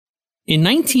In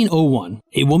 1901,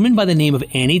 a woman by the name of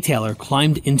Annie Taylor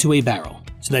climbed into a barrel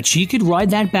so that she could ride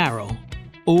that barrel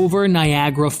over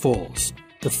Niagara Falls,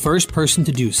 the first person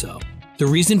to do so. The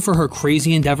reason for her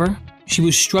crazy endeavor? She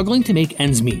was struggling to make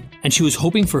ends meet, and she was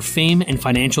hoping for fame and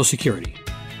financial security.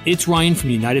 It's Ryan from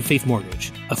United Faith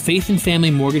Mortgage, a faith and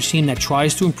family mortgage team that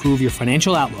tries to improve your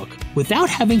financial outlook without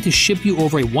having to ship you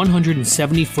over a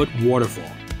 170-foot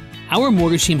waterfall. Our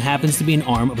mortgage team happens to be an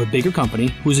arm of a bigger company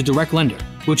who is a direct lender,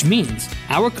 which means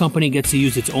our company gets to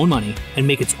use its own money and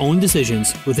make its own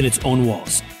decisions within its own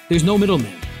walls. There's no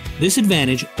middleman. This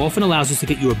advantage often allows us to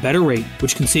get you a better rate,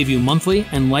 which can save you monthly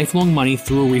and lifelong money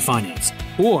through a refinance,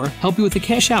 or help you with a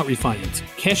cash-out refinance,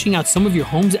 cashing out some of your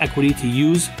home's equity to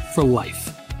use for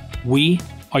life. We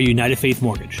are United Faith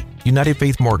Mortgage. United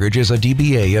Faith Mortgage is a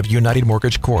DBA of United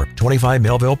Mortgage Corp., 25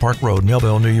 Melville Park Road,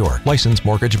 Melville, New York. Licensed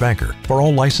mortgage banker. For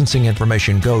all licensing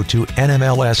information, go to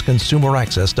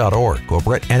nmlsconsumeraccess.org.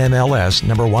 Corporate NMLS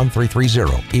number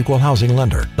 1330. Equal housing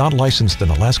lender. Not licensed in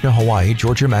Alaska, Hawaii,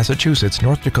 Georgia, Massachusetts,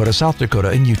 North Dakota, South Dakota,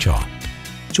 and Utah.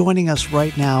 Joining us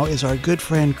right now is our good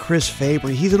friend Chris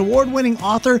Fabry. He's an award-winning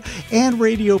author and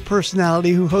radio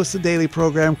personality who hosts the daily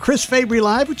program Chris Fabry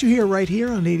Live, which you hear right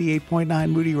here on 88.9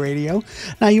 Moody Radio.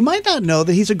 Now, you might not know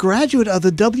that he's a graduate of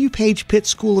the W. Page Pitt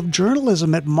School of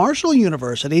Journalism at Marshall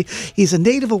University. He's a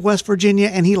native of West Virginia,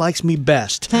 and he likes me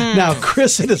best. Now,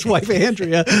 Chris and his wife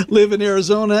Andrea live in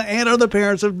Arizona and are the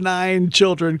parents of 9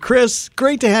 children. Chris,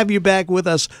 great to have you back with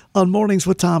us on Mornings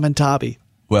with Tom and Tobby.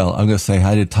 Well, I'm going to say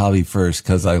hi to Tobby first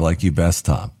because I like you best,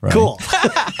 Tom. Right? Cool.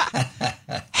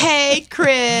 Hey,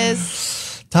 Chris.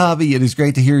 Tobby, it is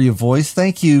great to hear your voice.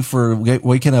 Thank you for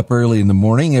waking up early in the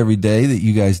morning every day that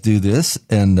you guys do this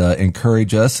and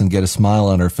encourage us and get a smile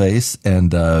on our face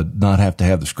and not have to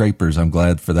have the scrapers. I'm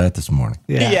glad for that this morning.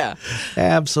 Yeah,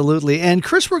 absolutely. And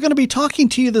Chris, we're going to be talking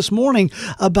to you this morning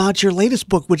about your latest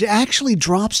book, which actually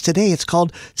drops today. It's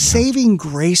called Saving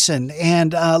Grayson.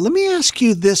 And let me ask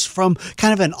you this from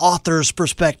kind of an author's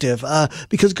perspective,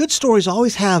 because good stories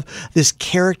always have this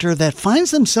character that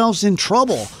finds themselves in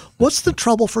trouble. What's the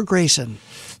trouble for Grayson?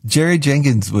 Jerry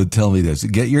Jenkins would tell me this: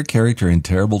 get your character in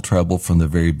terrible trouble from the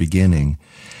very beginning.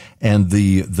 And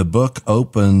the book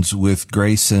opens with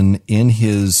Grayson in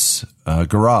his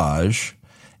garage,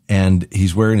 and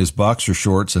he's wearing his boxer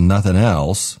shorts and nothing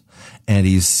else, and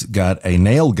he's got a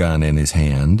nail gun in his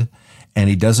hand,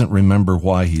 and he doesn't remember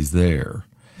why he's there.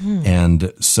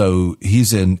 And so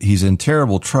he's in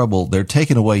terrible trouble. They're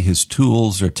taking away his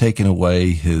tools. They're taking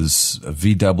away his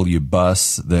VW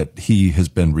bus that he has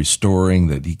been restoring,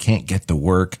 that he can't get to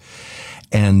work.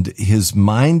 And his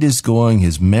mind is going,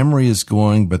 his memory is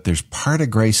going, but there's part of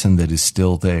Grayson that is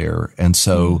still there. And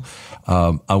so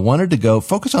I wanted to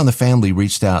focus on the family,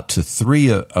 reached out to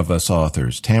 3 of us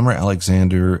authors, Tamara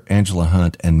Alexander, Angela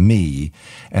Hunt, and me.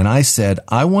 And I said,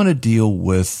 I want to deal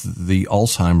with the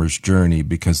Alzheimer's journey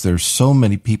because there's so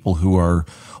many people who are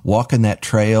walking that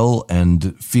trail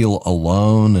and feel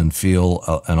alone and feel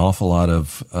an awful lot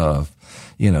of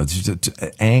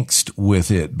angst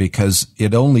with it because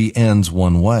it only ends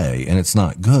one way and it's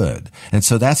not good. And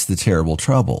so that's the terrible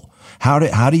trouble.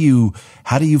 How do you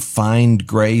find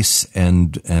grace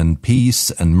and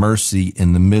peace and mercy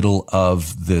in the middle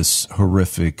of this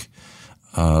horrific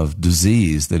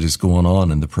disease that is going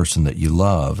on in the person that you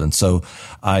love? And so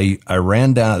I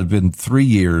ran down, it's been 3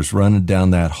 years running down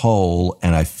that hole,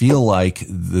 and I feel like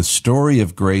the story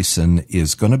of Grayson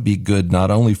is going to be good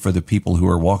not only for the people who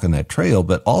are walking that trail,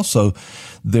 but also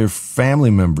their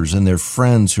family members and their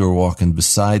friends who are walking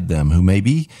beside them, who may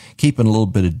be keeping a little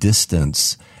bit of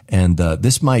distance. And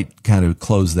this might kind of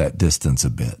close that distance a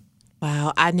bit.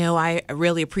 Wow. I know I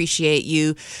really appreciate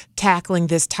you tackling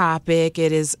this topic.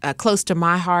 It is close to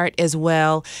my heart as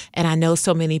well. And I know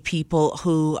so many people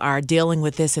who are dealing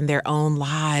with this in their own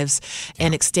lives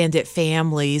and extended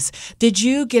families. Did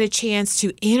you get a chance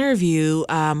to interview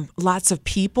lots of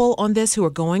people on this who are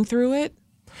going through it?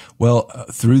 Well,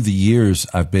 through the years,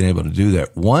 I've been able to do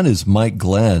that. One is Mike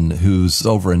Glenn, who's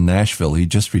over in Nashville. He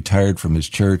just retired from his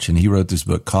church, and he wrote this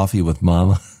book, Coffee with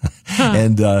Mama.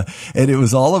 And it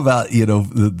was all about,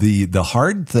 the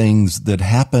hard things that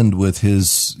happened with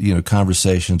his,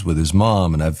 conversations with his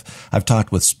mom. And I've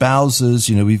talked with spouses.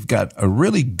 We've got a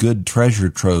really good treasure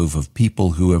trove of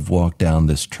people who have walked down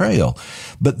this trail.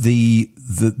 But the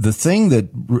thing that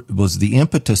was the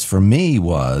impetus for me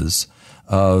was,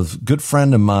 a good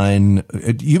friend of mine.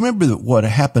 You remember what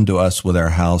happened to us with our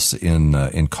house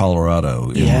in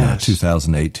Colorado in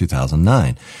 2008,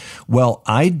 2009. Well,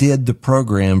 I did the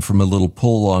program from a little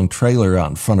pull-along trailer out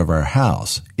in front of our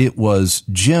house. it was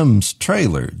Jim's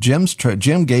trailer. Jim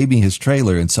gave me his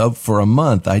trailer. And so for a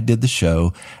month, I did the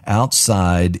show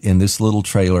outside in this little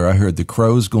trailer. I heard the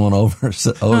crows going over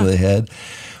the head.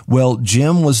 Well,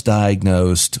 Jim was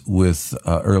diagnosed with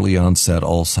early onset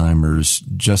Alzheimer's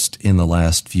just in the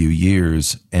last few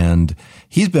years, and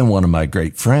he's been one of my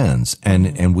great friends.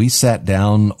 And we sat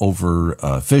down over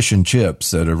fish and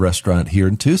chips at a restaurant here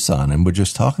in Tucson, and we're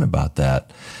just talking about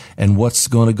that and what's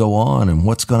going to go on and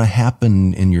what's going to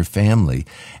happen in your family.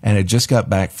 And I just got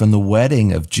back from the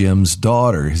wedding of Jim's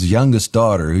daughter, his youngest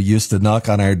daughter, who used to knock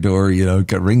on our door,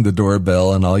 ring the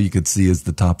doorbell, and all you could see is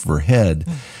the top of her head.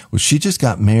 Well, she just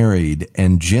got married,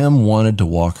 and Jim wanted to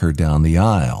walk her down the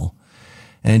aisle.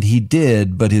 And he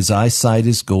did, but his eyesight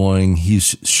is going.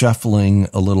 He's shuffling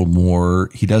a little more.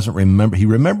 He doesn't remember. He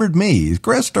remembered me.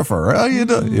 Christopher, how you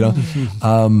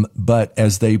doing? But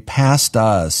as they passed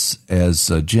us,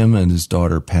 as Jim and his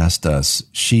daughter passed us,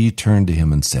 she turned to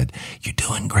him and said, "You're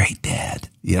doing great, Dad."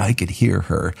 I could hear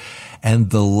her. And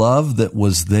the love that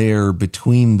was there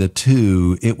between the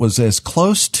two, it was as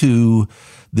close to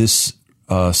this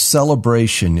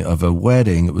celebration of a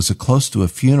wedding. It was as close to a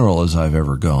funeral as I've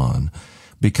ever gone.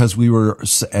 Because we were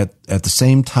at the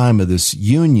same time of this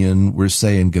union, we're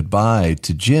saying goodbye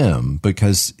to Jim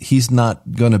because he's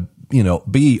not going to,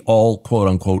 be all quote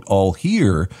unquote all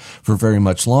here for very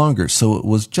much longer. So it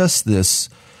was just this,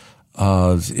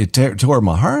 it tore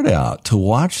my heart out to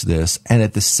watch this, and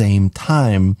at the same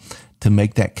time to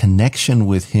make that connection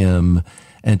with him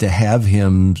and to have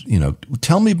him,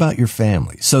 tell me about your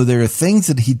family. So there are things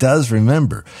that he does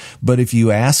remember, but if you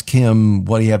ask him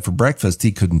what he had for breakfast,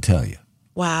 he couldn't tell you.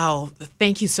 Wow.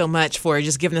 Thank you so much for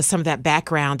just giving us some of that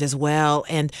background as well.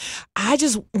 And I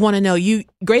just want to know,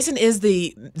 Grayson is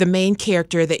the main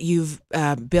character that you've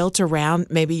built around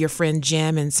maybe your friend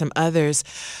Jim and some others,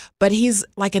 but he's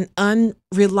like an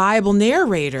unreliable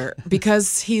narrator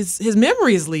because his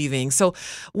memory is leaving. So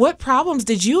what problems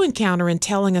did you encounter in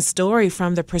telling a story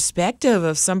from the perspective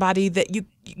of somebody that you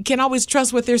can't always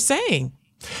trust what they're saying?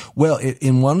 Well,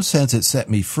 in one sense, it set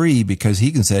me free because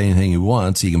he can say anything he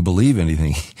wants. He can believe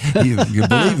anything. He can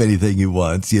believe anything he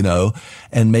wants,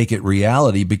 and make it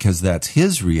reality because that's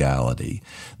his reality.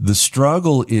 The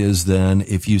struggle is then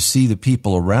if you see the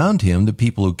people around him, the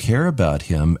people who care about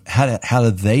him, how do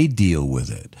they deal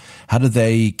with it? How do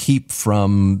they keep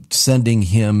from sending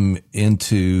him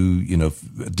into,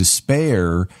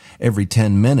 despair every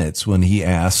 10 minutes when he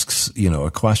asks, a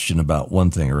question about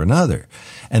one thing or another?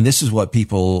 And this is what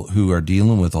people who are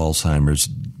dealing with Alzheimer's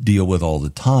deal with all the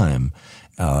time.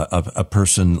 A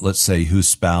person, let's say, whose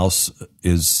spouse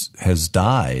has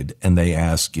died, and they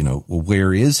ask, well,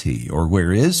 where is he or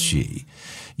where is she?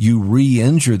 You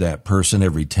re-injure that person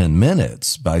every 10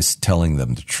 minutes by telling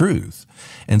them the truth.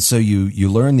 And so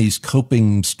you learn these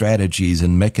coping strategies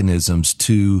and mechanisms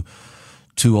to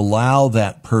allow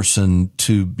that person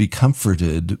to be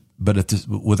comforted, but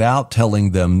without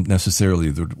telling them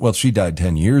necessarily, she died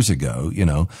 10 years ago,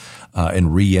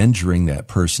 and re-injuring that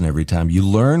person every time. You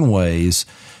learn ways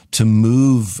to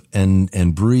move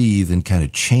and breathe and kind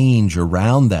of change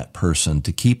around that person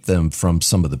to keep them from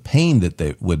some of the pain that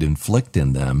they would inflict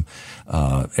in them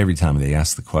every time they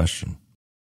ask the question.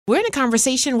 We're in a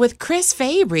conversation with Chris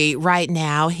Fabry right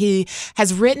now. He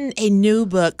has written a new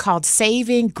book called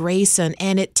Saving Grayson,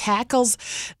 and it tackles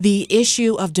the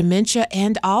issue of dementia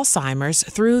and Alzheimer's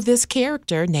through this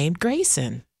character named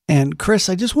Grayson. And Chris,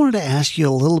 I just wanted to ask you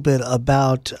a little bit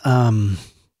about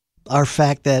our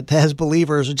fact that as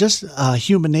believers, just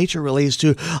human nature really is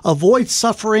to avoid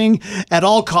suffering at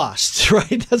all costs,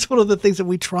 right? That's one of the things that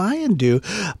we try and do.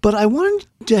 But I wanted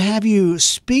to have you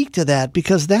speak to that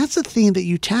because that's a theme that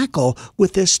you tackle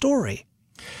with this story.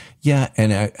 Yeah,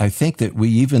 and I think that we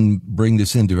even bring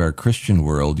this into our Christian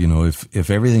world. If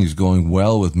everything's going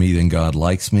well with me, then God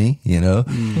likes me,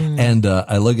 Mm-hmm. And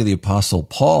I look at the Apostle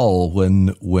Paul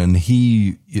when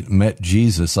he met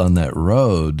Jesus on that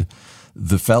road.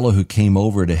 The fellow who came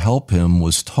over to help him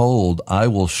was told, I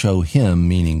will show him,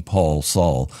 meaning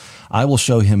Saul, I will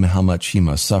show him how much he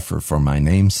must suffer for my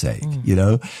name's sake,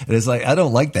 And it's like, I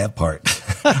don't like that part.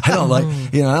 I don't like,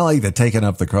 I like the taking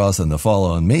up the cross and the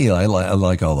following me. I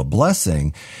like all the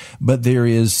blessing, but there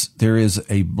is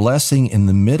a blessing in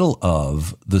the middle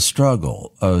of the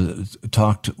struggle.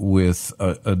 Talked with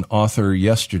an author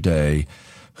yesterday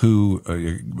who,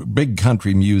 a big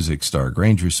country music star,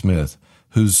 Granger Smith,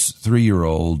 whose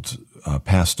 3-year-old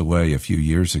passed away a few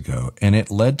years ago. And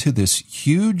it led to this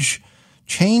huge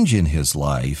change in his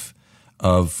life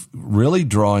of really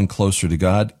drawing closer to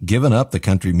God, giving up the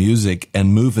country music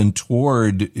and moving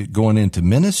toward going into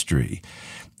ministry.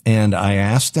 And I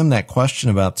asked him that question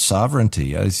about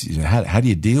sovereignty. How do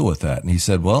you deal with that? And he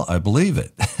said, well, I believe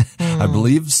it. I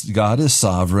believe God is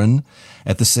sovereign.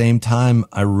 At the same time,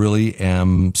 I really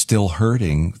am still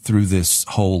hurting through this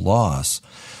whole loss.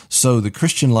 So the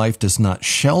Christian life does not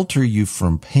shelter you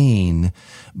from pain,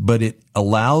 but it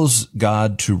allows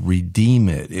God to redeem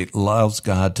it. It allows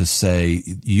God to say,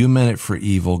 you meant it for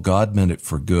evil, God meant it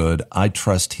for good. I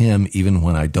trust him even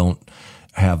when I don't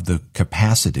have the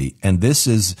capacity. And this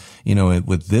is,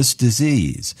 with this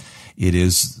disease, it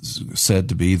is said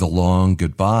to be the long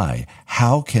goodbye.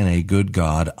 How can a good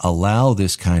God allow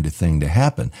this kind of thing to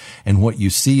happen? And what you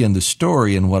see in the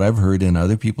story and what I've heard in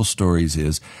other people's stories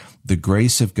is the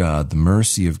grace of God, the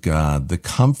mercy of God, the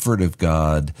comfort of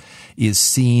God is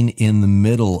seen in the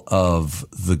middle of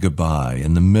the goodbye,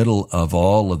 in the middle of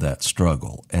all of that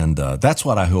struggle. And that's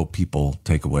what I hope people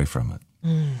take away from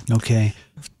it. Okay.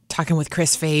 Talking with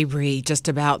Chris Fabry just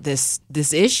about this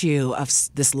issue of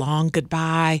this long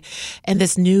goodbye and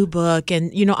this new book. And,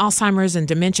 Alzheimer's and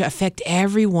dementia affect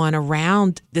everyone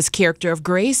around this character of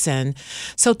Grayson.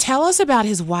 So tell us about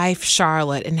his wife,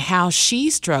 Charlotte, and how she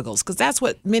struggles, because that's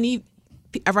what many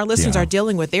of our listeners are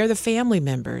dealing with. They're the family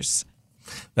members.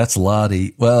 That's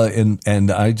Lottie. Well,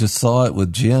 and I just saw it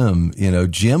with Jim.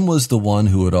 Jim was the one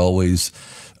who would always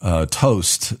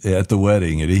toast at the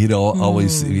wedding, and he'd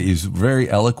always, he's very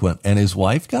eloquent. And his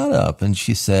wife got up and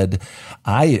she said,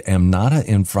 I am not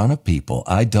in front of people.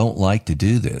 I don't like to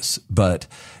do this, but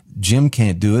Jim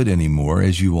can't do it anymore,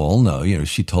 as you all know.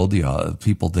 She told the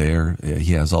people there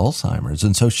he has Alzheimer's.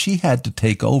 And so she had to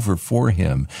take over for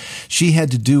him. She had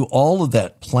to do all of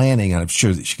that planning. And I'm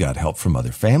sure that she got help from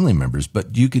other family members,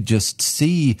 but you could just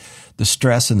see the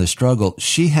stress and the struggle.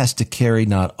 She has to carry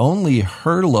not only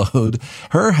her load,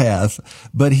 her half,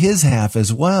 but his half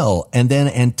as well, and then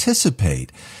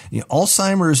anticipate.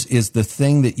 Alzheimer's is the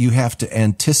thing that you have to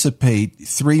anticipate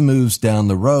 3 moves down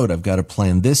the road. I've got to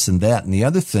plan this and that and the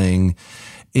other thing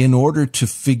in order to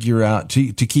figure out,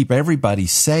 to keep everybody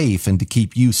safe and to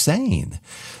keep you sane.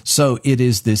 So it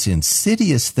is this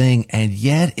insidious thing, and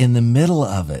yet in the middle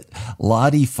of it,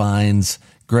 Lottie finds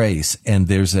Grace, and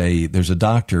there's a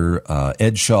doctor,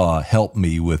 Ed Shaw, helped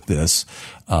me with this,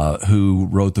 who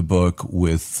wrote the book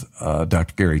with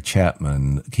Dr. Gary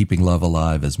Chapman, Keeping Love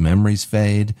Alive as Memories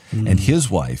Fade, and his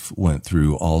wife went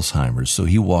through Alzheimer's, so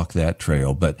he walked that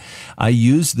trail. But I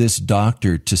use this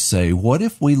doctor to say, what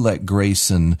if we let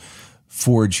Grayson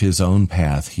forge his own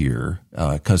path here,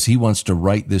 because he wants to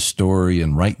write this story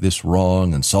and right this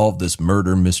wrong and solve this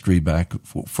murder mystery back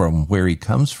from where he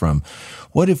comes from.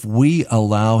 What if we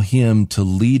allow him to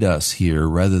lead us here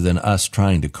rather than us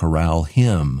trying to corral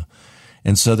him?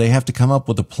 And so they have to come up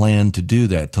with a plan to do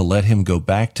that, to let him go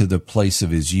back to the place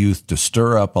of his youth, to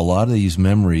stir up a lot of these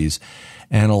memories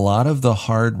and a lot of the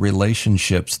hard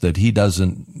relationships that he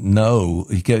doesn't know,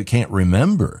 he can't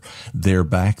remember. They're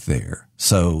back there.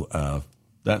 So,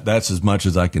 that's as much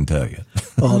as I can tell you.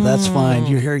 Oh, that's fine.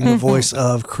 You're hearing the voice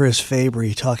of Chris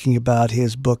Fabry talking about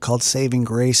his book called Saving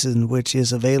Grayson, which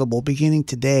is available beginning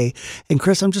today. And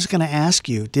Chris, I'm just going to ask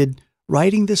you, did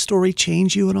writing this story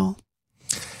change you at all?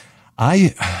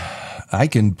 I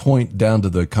can point down to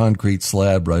the concrete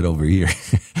slab right over here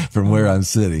from where I'm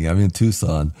sitting. I'm in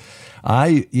Tucson.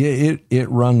 It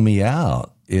wrung me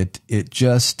out.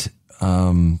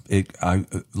 I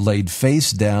laid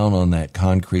face down on that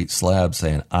concrete slab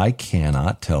saying, I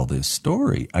cannot tell this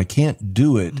story. I can't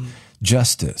do it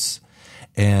justice.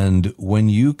 And when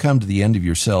you come to the end of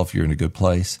yourself, you're in a good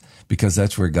place, because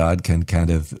that's where God can kind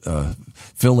of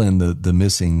fill in the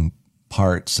missing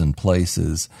parts and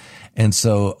places. And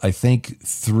so I think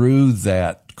through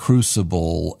that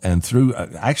crucible and through,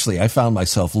 actually, I found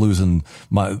myself losing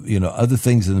my, other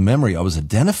things in the memory. I was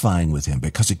identifying with him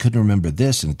because he couldn't remember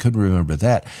this and couldn't remember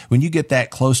that. When you get that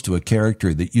close to a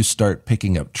character that you start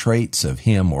picking up traits of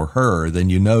him or her, then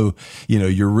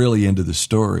you're really into the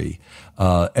story.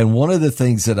 And one of the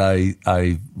things that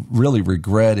I really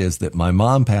regret is that my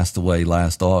mom passed away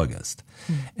last August.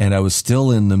 And I was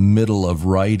still in the middle of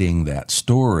writing that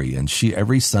story. And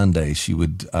every Sunday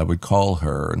I would call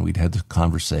her and we'd have the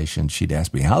conversation. She'd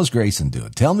ask me, how's Grayson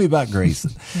doing? Tell me about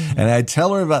Grayson. And I'd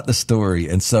tell her about the story.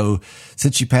 And so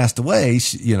since she passed away,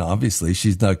 obviously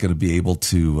she's not going to be able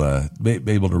to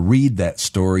read that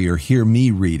story or hear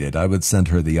me read it. I would send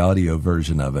her the audio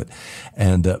version of it.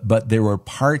 And, but there were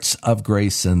parts of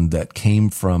Grayson that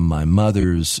came from my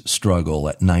mother's struggle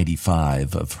at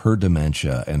 95 of her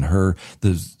dementia and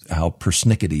how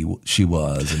persnickety she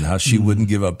was and how she wouldn't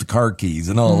give up the car keys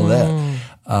and all of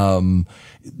that.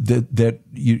 That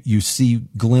you see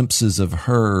glimpses of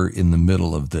her in the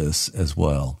middle of this as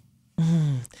well.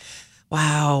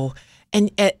 Wow. And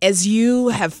as you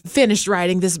have finished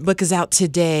writing, this book is out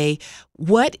today,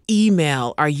 what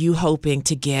email are you hoping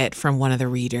to get from one of the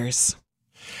readers?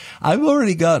 I've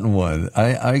already gotten one.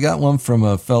 I got one from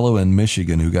a fellow in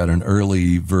Michigan who got an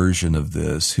early version of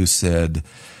this, who said,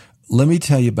 let me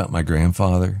tell you about my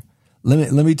grandfather.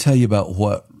 Let me tell you about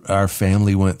what our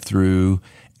family went through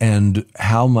and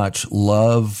how much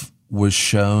love was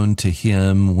shown to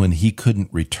him when he couldn't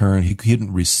return. He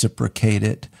couldn't reciprocate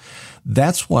it.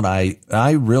 That's what I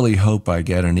really hope I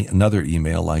get another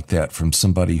email like that from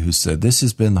somebody who said, this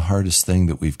has been the hardest thing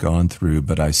that we've gone through,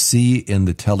 but I see in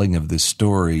the telling of this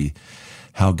story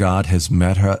how God has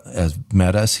met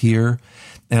us here.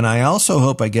 And I also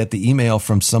hope I get the email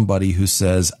from somebody who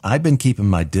says, I've been keeping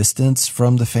my distance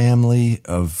from the family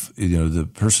of, the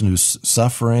person who's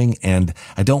suffering, and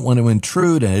I don't want to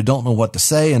intrude, and I don't know what to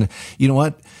say. And you know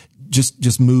what?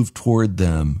 Just move toward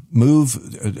them. Move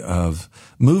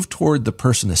toward the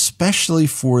person, especially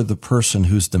for the person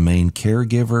who's the main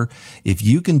caregiver. If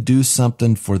you can do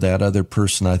something for that other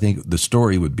person, I think the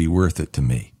story would be worth it to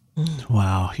me.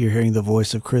 Wow, you're hearing the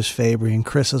voice of Chris Fabry. And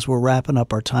Chris, as we're wrapping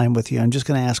up our time with you, I'm just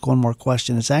going to ask one more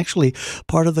question. It's actually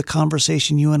part of the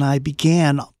conversation you and I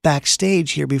began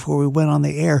backstage here before we went on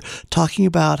the air, talking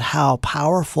about how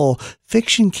powerful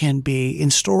fiction can be in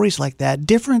stories like that,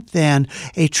 different than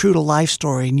a true-to-life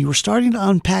story. And you were starting to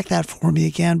unpack that for me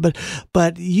again,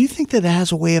 but you think that it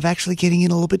has a way of actually getting in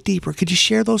a little bit deeper. Could you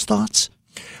share those thoughts?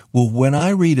 Well, when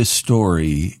I read a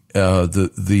story,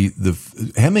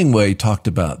 the Hemingway talked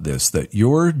about this, that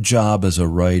your job as a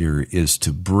writer is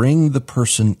to bring the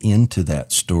person into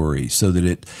that story so that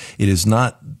it is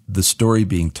not the story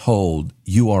being told,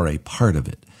 you are a part of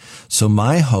it. So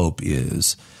my hope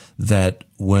is that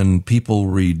when people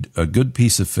read a good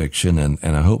piece of fiction, and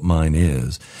I hope mine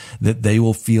is, that they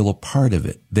will feel a part of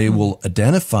it. They will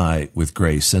identify with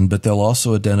Grayson, but they'll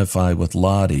also identify with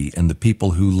Lottie and the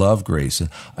people who love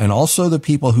Grayson, and also the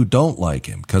people who don't like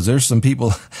him, because there's some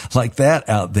people like that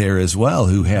out there as well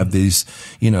who have these,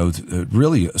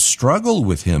 really struggle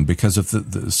with him because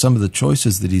of some of the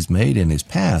choices that he's made in his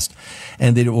past,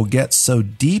 and that it will get so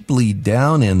deeply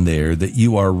down in there that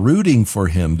you are rooting for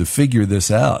him to figure this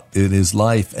out in his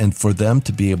life, and for them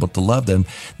to be able to love them,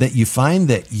 that you find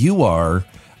that you are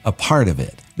a part of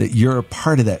it, that you're a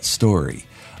part of that story.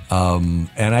 And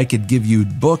I could give you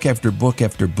book after book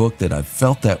after book that I've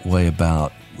felt that way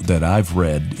about, that I've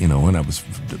read, when I was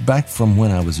back from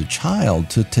when I was a child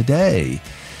to today,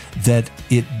 that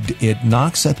it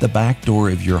knocks at the back door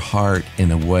of your heart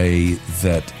in a way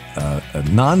that a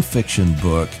nonfiction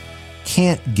book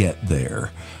can't get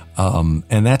there.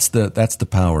 And that's the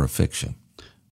power of fiction.